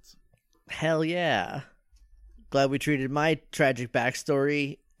Fallen Gods. Hell yeah. Glad we treated my tragic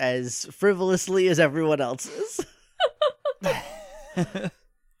backstory as frivolously as everyone else's.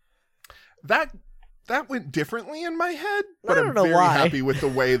 That went differently in my head, but I don't I'm know very why. happy with the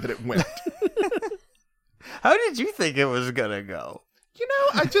way that it went. How did you think it was going to go? You know,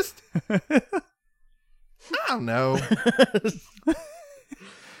 I don't know.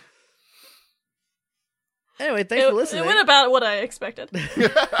 Anyway, thanks for listening. It went about what I expected.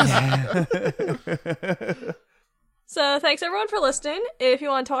 So thanks everyone for listening. If you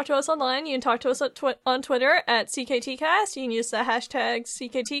want to talk to us online, you can talk to us on Twitter at CKTcast. You can use the hashtag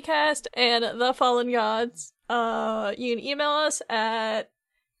CKTcast and The Fallen Gods. You can email us at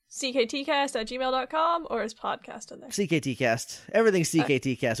cktcast@gmail.com or as podcast in there. CKTcast. Everything's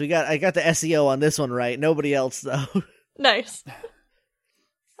CKTcast. I got the SEO on this one right. Nobody else, though. Nice.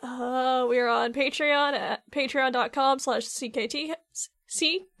 We are on Patreon at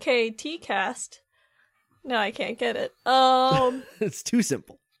patreon.com/CKTcast. No, I can't get it. It's too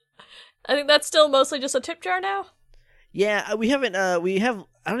simple. I think that's still mostly just a tip jar now. Yeah, we haven't. I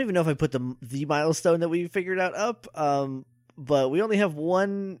don't even know if I put the milestone that we figured out up. But we only have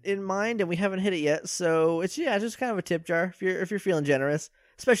one in mind, and we haven't hit it yet. So it's just kind of a tip jar if you're feeling generous,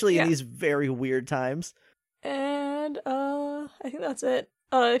 especially in these very weird times. And I think that's it.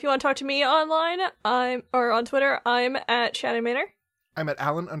 If you want to talk to me online, on Twitter, I'm at Shannon Manor. I'm at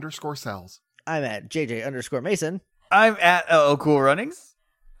Alan_Cells. I'm at JJ_Mason. I'm at Cool Runnings.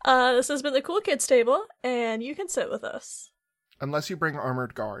 This has been the Cool Kids Table, and you can sit with us. Unless you bring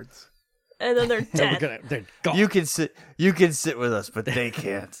armored guards. And then they're dead. They're gone. You can sit with us, but they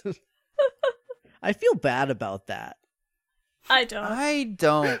can't. I feel bad about that. I don't. I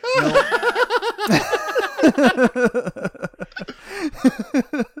don't know.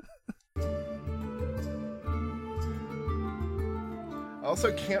 I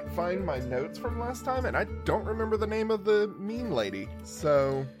also can't find my notes from last time, and I don't remember the name of the mean lady.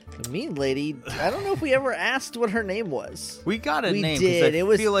 So The mean lady. I don't know if we ever asked what her name was. We got a We name. 'cause did. I It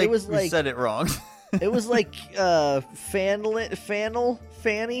was- feel like it was we like- said it wrong. It was like Fanny.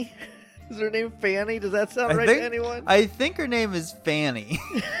 Is her name Fanny? Does that sound right to anyone? I think her name is Fanny.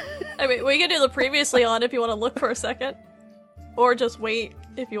 I mean, we can do the previously on if you want to look for a second. Or just wait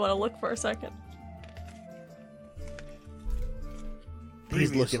if you want to look for a second.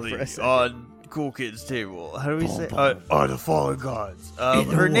 He's looking for a second. On Cool Kids Table. How do we say? boom. Are the fallen gods. In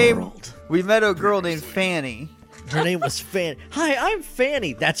the Her name. world. We met a girl named Fanny. Her name was Fanny. Hi, I'm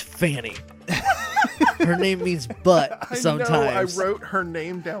Fanny. That's Fanny. Her name means butt sometimes. I wrote her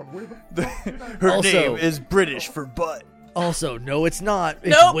name down. Where the Her Also- name is British for butt. Also, no, it's not.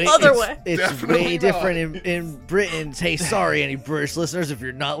 It's Nope, other way. It's Definitely way not. different in Britain. Hey, sorry, any British listeners, if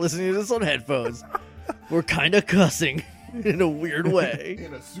you're not listening to this on headphones. We're kind of cussing in a weird way.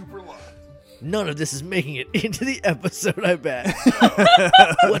 in a super lot. None of this is making it into the episode, I bet.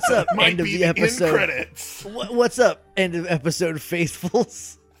 What's up, Might end of be the episode? end credits. What's up, end of episode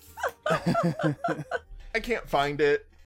faithfuls? I can't find it.